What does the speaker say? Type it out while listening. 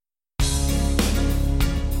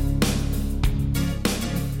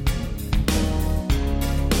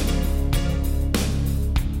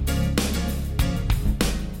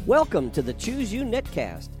Welcome to the Choose You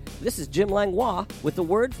Netcast. This is Jim Langlois with the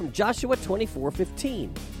word from Joshua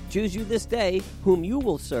 24:15. Choose you this day whom you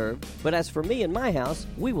will serve, but as for me and my house,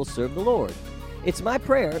 we will serve the Lord. It's my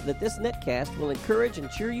prayer that this netcast will encourage and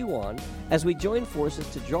cheer you on as we join forces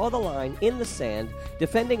to draw the line in the sand,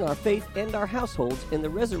 defending our faith and our households in the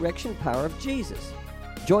resurrection power of Jesus.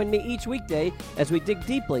 Join me each weekday as we dig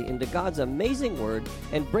deeply into God's amazing word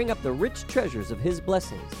and bring up the rich treasures of His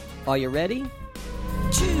blessings. Are you ready?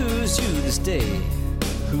 Choose you this day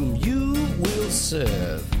whom you will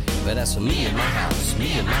serve. But as for me and my house,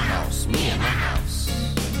 me and my house, me and my house.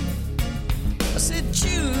 I said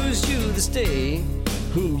choose you this day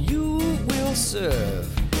whom you will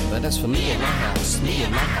serve. But as for me and my house, me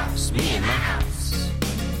and my house, me and my house.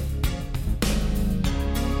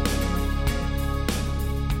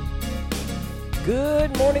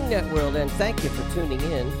 Good morning, Networld, and thank you for tuning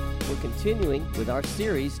in. We're continuing with our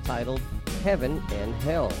series titled Heaven and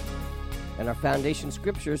Hell. And our foundation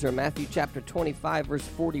scriptures are Matthew chapter 25, verse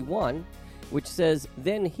 41, which says,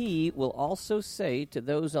 "Then he will also say to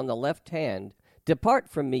those on the left hand, 'Depart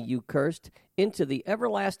from me, you cursed, into the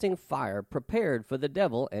everlasting fire prepared for the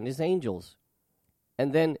devil and his angels.'"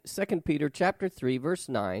 And then 2 Peter chapter 3, verse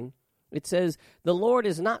 9, it says, "The Lord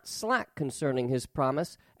is not slack concerning his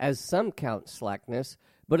promise, as some count slackness,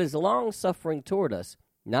 but is long-suffering toward us,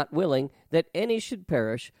 not willing that any should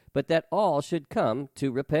perish, but that all should come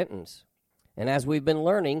to repentance." And as we've been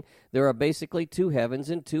learning, there are basically two heavens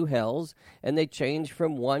and two hells, and they change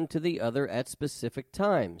from one to the other at specific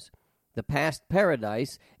times. The past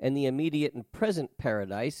paradise and the immediate and present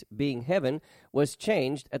paradise, being heaven, was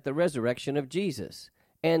changed at the resurrection of Jesus.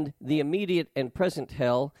 And the immediate and present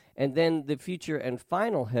hell, and then the future and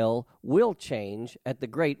final hell, will change at the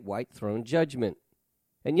great white throne judgment.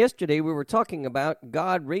 And yesterday we were talking about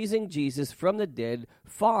God raising Jesus from the dead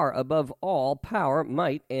far above all power,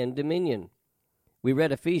 might, and dominion. We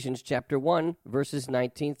read Ephesians chapter 1, verses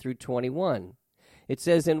 19 through 21. It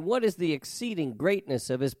says, "And what is the exceeding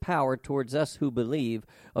greatness of his power towards us who believe,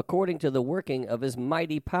 according to the working of his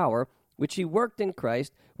mighty power, which he worked in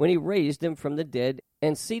Christ when he raised him from the dead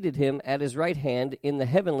and seated him at his right hand in the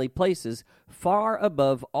heavenly places, far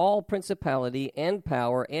above all principality and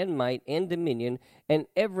power and might and dominion, and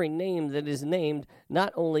every name that is named,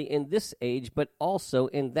 not only in this age, but also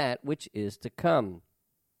in that which is to come."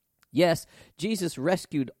 Yes, Jesus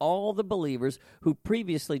rescued all the believers who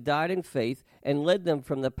previously died in faith and led them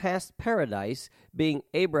from the past paradise, being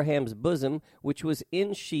Abraham's bosom, which was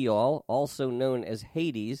in Sheol, also known as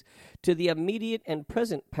Hades, to the immediate and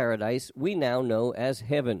present paradise we now know as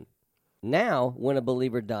heaven. Now, when a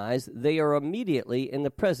believer dies, they are immediately in the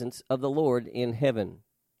presence of the Lord in heaven.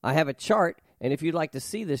 I have a chart, and if you'd like to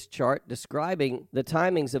see this chart describing the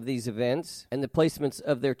timings of these events and the placements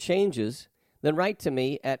of their changes, then write to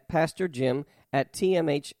me at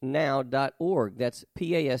pastorjim@tmhnow.org. That's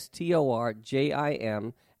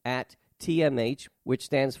pastorjim @tmh, which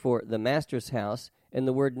stands for the Master's House, and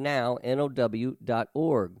the word now,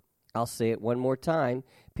 now.org. I'll say it one more time,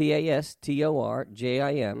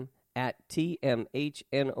 pastorjim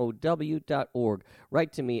 @tmhnow.org.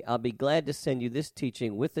 Write to me. I'll be glad to send you this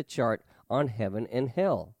teaching with the chart on heaven and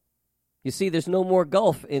hell. You see, there's no more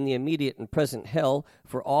gulf in the immediate and present hell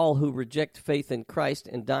for all who reject faith in Christ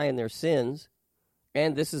and die in their sins.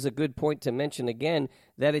 And this is a good point to mention again,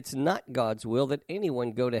 that it's not God's will that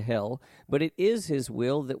anyone go to hell, but it is His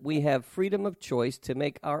will that we have freedom of choice to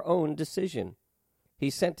make our own decision.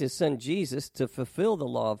 He sent His Son Jesus to fulfill the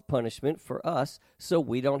law of punishment for us so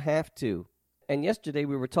we don't have to. And yesterday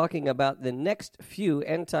we were talking about the next few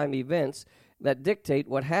end-time events that dictate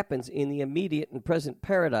what happens in the immediate and present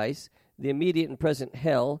paradise, the immediate and present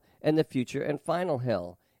hell, and the future and final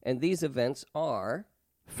hell. And these events are,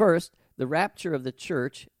 first, the rapture of the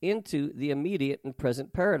church into the immediate and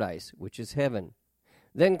present paradise, which is heaven.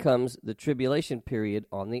 Then comes the tribulation period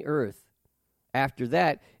on the earth. After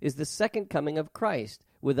that is the second coming of Christ,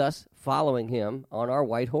 with us following Him on our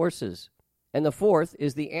white horses. And the fourth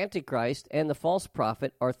is the Antichrist and the false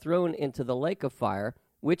prophet are thrown into the lake of fire,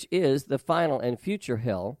 which is the final and future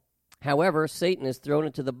hell. However, Satan is thrown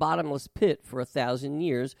into the bottomless pit for 1,000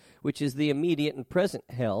 years, which is the immediate and present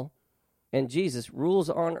hell. And Jesus rules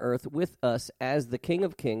on earth with us as the King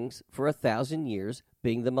of Kings for 1,000 years,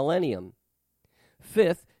 being the millennium.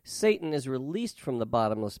 Fifth, Satan is released from the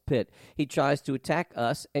bottomless pit. He tries to attack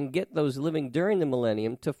us and get those living during the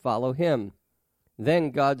millennium to follow him. Then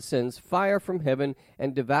God sends fire from heaven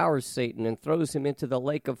and devours Satan and throws him into the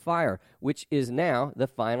lake of fire, which is now the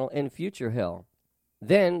final and future hell.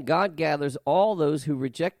 Then God gathers all those who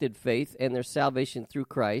rejected faith and their salvation through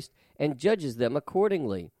Christ and judges them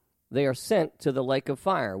accordingly. They are sent to the lake of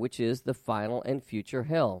fire, which is the final and future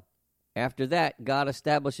hell. After that, God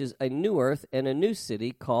establishes a new earth and a new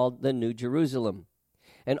city called the New Jerusalem.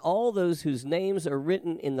 And all those whose names are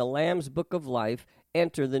written in the Lamb's book of life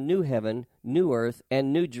enter the new heaven, new earth,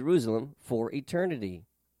 and new Jerusalem for eternity.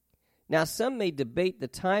 Now, some may debate the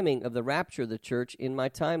timing of the rapture of the church in my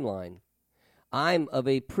timeline. I'm of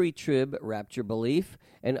a pre-trib rapture belief,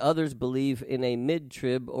 and others believe in a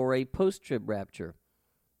mid-trib or a post-trib rapture.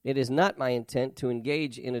 It is not my intent to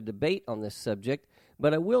engage in a debate on this subject,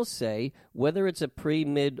 but I will say, whether it's a pre,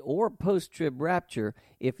 mid, or post-trib rapture,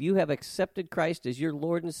 if you have accepted Christ as your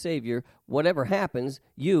Lord and Savior, whatever happens,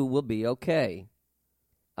 you will be okay.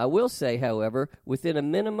 I will say, however, within a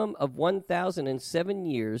minimum of 1,007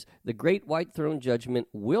 years, the great white throne judgment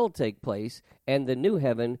will take place, and the new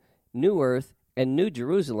heaven, new earth, and new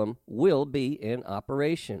Jerusalem will be in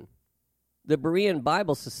operation. The Berean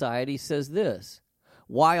Bible Society says this: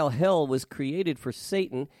 while hell was created for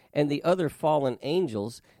Satan and the other fallen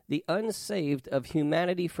angels, the unsaved of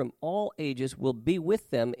humanity from all ages will be with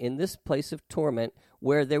them in this place of torment,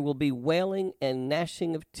 where there will be wailing and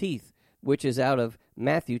gnashing of teeth, which is out of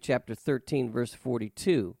Matthew chapter 13, verse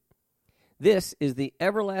 42. This is the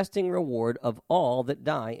everlasting reward of all that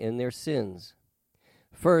die in their sins.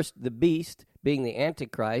 First, the beast, being the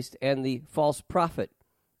Antichrist, and the false prophet.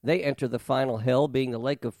 They enter the final hell, being the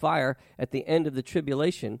lake of fire, at the end of the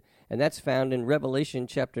tribulation, and that's found in Revelation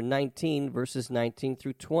chapter 19, verses 19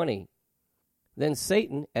 through 20. Then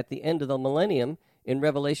Satan, at the end of the millennium, in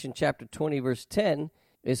Revelation chapter 20, verse 10,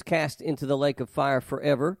 is cast into the lake of fire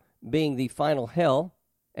forever, being the final hell.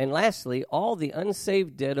 And lastly, all the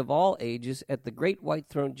unsaved dead of all ages at the great white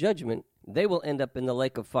throne judgment, they will end up in the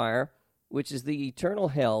lake of fire, which is the eternal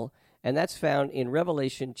hell, and that's found in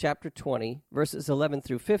Revelation chapter 20, verses 11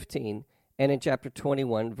 through 15, and in chapter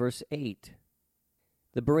 21, verse 8.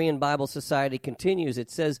 The Berean Bible Society continues. It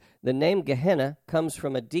says, the name Gehenna comes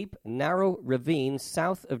from a deep, narrow ravine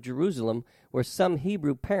south of Jerusalem, where some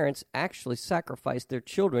Hebrew parents actually sacrificed their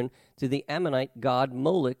children to the Ammonite god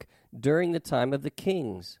Moloch during the time of the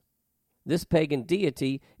kings. This pagan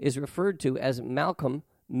deity is referred to as Malcolm,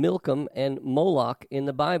 Milcom, and Moloch in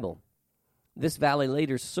the Bible. This valley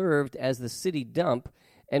later served as the city dump,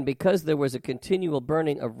 and because there was a continual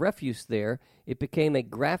burning of refuse there, it became a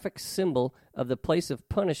graphic symbol of the place of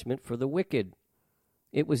punishment for the wicked.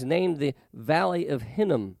 It was named the Valley of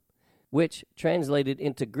Hinnom, which, translated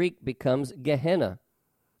into Greek, becomes Gehenna.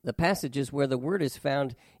 The passages where the word is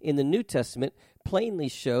found in the New Testament plainly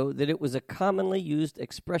show that it was a commonly used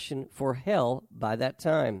expression for hell by that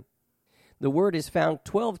time. The word is found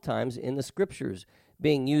 12 times in the Scriptures,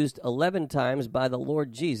 being used 11 times by the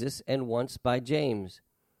Lord Jesus and once by James.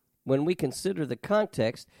 When we consider the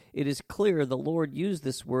context, it is clear the Lord used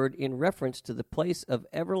this word in reference to the place of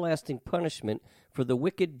everlasting punishment for the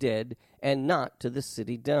wicked dead and not to the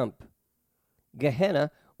city dump. Gehenna,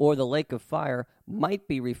 or the lake of fire, might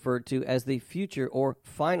be referred to as the future or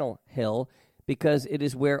final hell, because it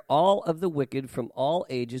is where all of the wicked from all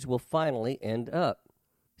ages will finally end up.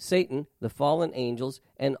 Satan, the fallen angels,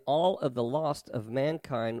 and all of the lost of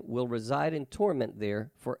mankind will reside in torment there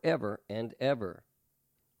forever and ever.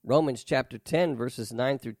 Romans chapter 10, verses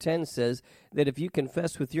 9 through 10 says that if you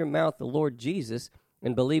confess with your mouth the Lord Jesus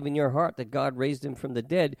and believe in your heart that God raised him from the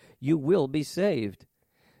dead, you will be saved.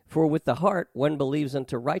 For with the heart one believes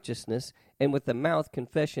unto righteousness, and with the mouth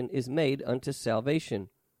confession is made unto salvation.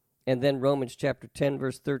 And then Romans chapter 10,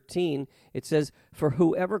 verse 13, it says, for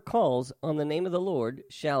whoever calls on the name of the Lord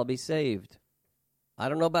shall be saved. I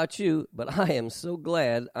don't know about you, but I am so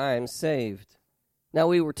glad I'm saved. Now,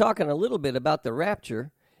 we were talking a little bit about the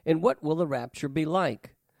rapture, and what will the rapture be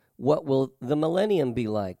like? What will the millennium be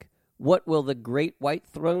like? What will the great white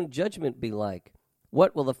throne judgment be like?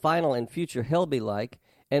 What will the final and future hell be like?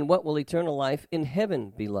 And what will eternal life in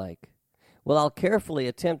heaven be like? Well, I'll carefully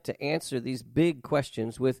attempt to answer these big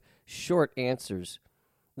questions with short answers.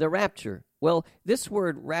 The rapture. Well, this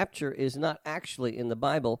word rapture is not actually in the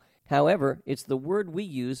Bible. However, it's the word we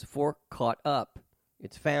use for caught up.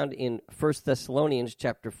 It's found in 1 Thessalonians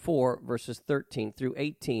chapter 4, verses 13 through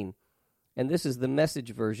 18. And this is the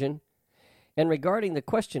Message version. And regarding the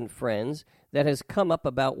question, friends, that has come up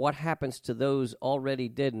about what happens to those already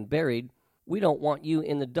dead and buried, we don't want you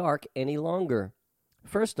in the dark any longer.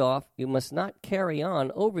 First off, you must not carry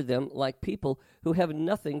on over them like people who have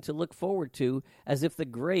nothing to look forward to, as if the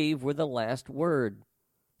grave were the last word.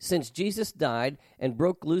 Since Jesus died and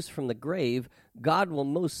broke loose from the grave, God will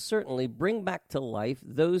most certainly bring back to life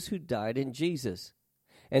those who died in Jesus.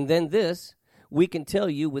 And then this, we can tell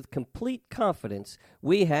you with complete confidence,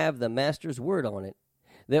 we have the Master's word on it,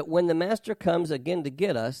 that when the Master comes again to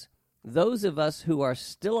get us, Those of us who are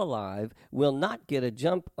still alive will not get a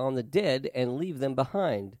jump on the dead and leave them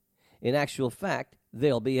behind. In actual fact,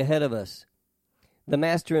 they'll be ahead of us. The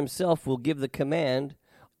Master himself will give the command,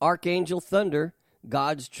 archangel thunder,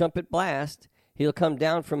 God's trumpet blast. He'll come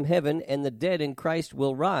down from heaven, and the dead in Christ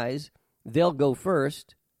will rise. They'll go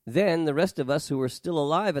first. Then the rest of us who are still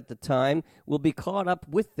alive at the time will be caught up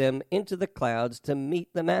with them into the clouds to meet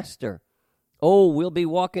the Master. Oh, we'll be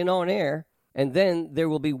walking on air, and then there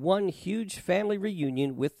will be one huge family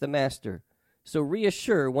reunion with the Master. So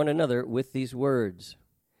reassure one another with these words.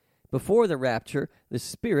 Before the rapture, the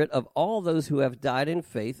spirit of all those who have died in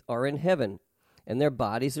faith are in heaven, and their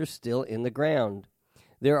bodies are still in the ground.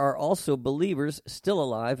 There are also believers still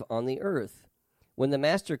alive on the earth. When the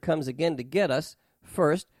Master comes again to get us,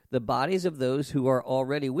 first, the bodies of those who are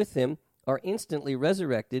already with him are instantly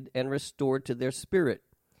resurrected and restored to their spirit.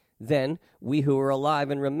 Then, we who are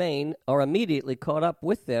alive and remain are immediately caught up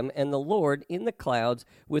with them and the Lord in the clouds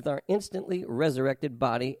with our instantly resurrected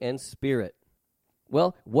body and spirit.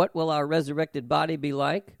 Well, what will our resurrected body be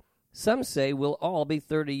like? Some say we'll all be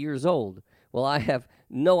 30 years old. Well, I have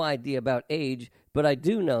no idea about age, but I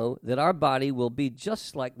do know that our body will be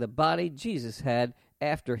just like the body Jesus had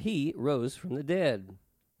after he rose from the dead.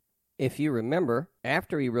 If you remember,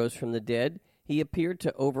 after he rose from the dead, he appeared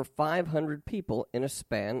to over 500 people in a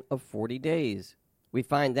span of 40 days. We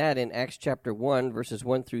find that in Acts chapter 1, verses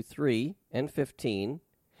 1 through 3 and 15,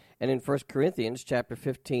 and in 1 Corinthians chapter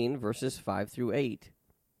 15, verses 5 through 8.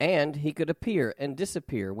 And he could appear and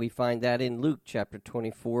disappear. We find that in Luke chapter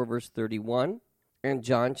 24, verse 31, and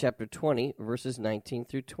John chapter 20, verses 19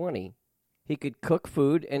 through 20. He could cook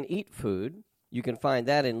food and eat food. You can find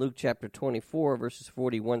that in Luke chapter 24, verses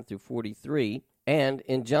 41 through 43, and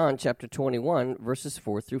in John chapter 21, verses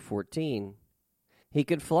 4 through 14. He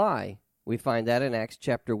could fly. We find that in Acts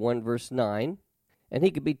chapter 1, verse 9. And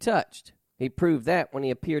he could be touched. He proved that when he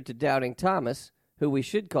appeared to doubting Thomas, who we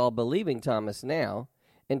should call believing Thomas now,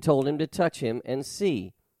 and told him to touch him and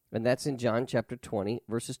see. And that's in John chapter 20,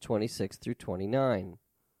 verses 26 through 29.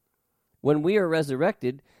 When we are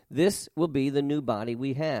resurrected, this will be the new body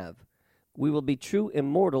we have. We will be true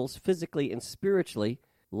immortals physically and spiritually,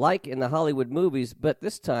 like in the Hollywood movies, but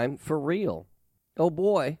this time for real. Oh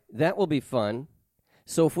boy, that will be fun.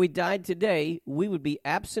 So if we died today, we would be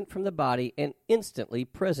absent from the body and instantly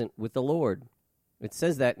present with the Lord. It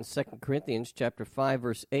says that in 2 Corinthians chapter 5,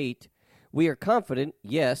 verse 8. We are confident,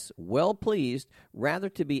 yes, well pleased, rather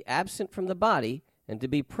to be absent from the body and to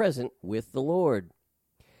be present with the Lord.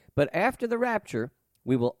 But after the rapture,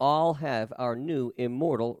 we will all have our new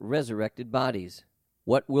immortal resurrected bodies.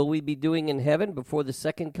 What will we be doing in heaven before the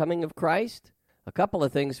second coming of Christ? A couple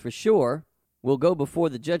of things for sure. We'll go before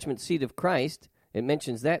the judgment seat of Christ. It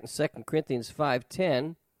mentions that in 2 Corinthians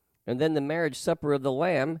 5:10. And then the marriage supper of the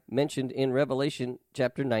Lamb mentioned in Revelation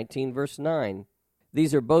chapter 19, verse 9.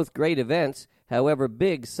 These are both great events, however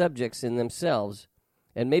big subjects in themselves.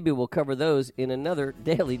 And maybe we'll cover those in another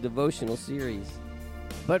daily devotional series.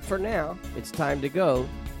 But for now, it's time to go.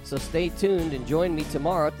 So stay tuned and join me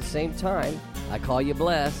tomorrow at the same time. I call you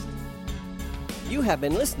blessed. You have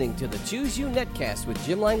been listening to the Choose You Netcast with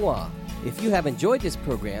Jim Langlois. If you have enjoyed this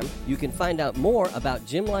program, you can find out more about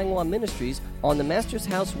Jim Langlois Ministries on the Master's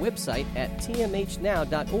House website at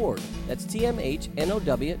tmhnow.org. That's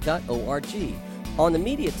tmhnow.org. On the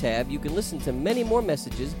Media tab, you can listen to many more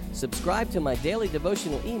messages, subscribe to my daily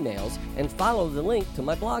devotional emails, and follow the link to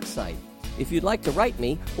my blog site. If you'd like to write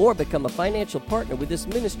me or become a financial partner with this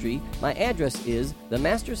ministry, my address is The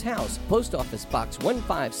Master's House, Post Office Box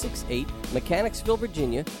 1568, Mechanicsville,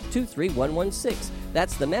 Virginia, 23116.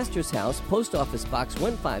 That's The Master's House, Post Office Box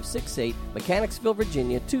 1568, Mechanicsville,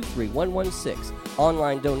 Virginia, 23116.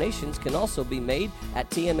 Online donations can also be made at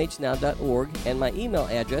tmhnow.org, and my email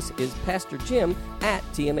address is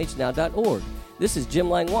pastorjim@tmhnow.org. This is Jim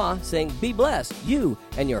Langlois saying be blessed, you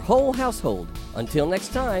and your whole household. Until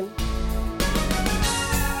next time.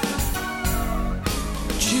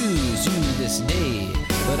 Choose you this day,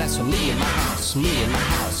 but that's for me and my house, me and my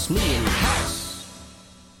house, me and my house.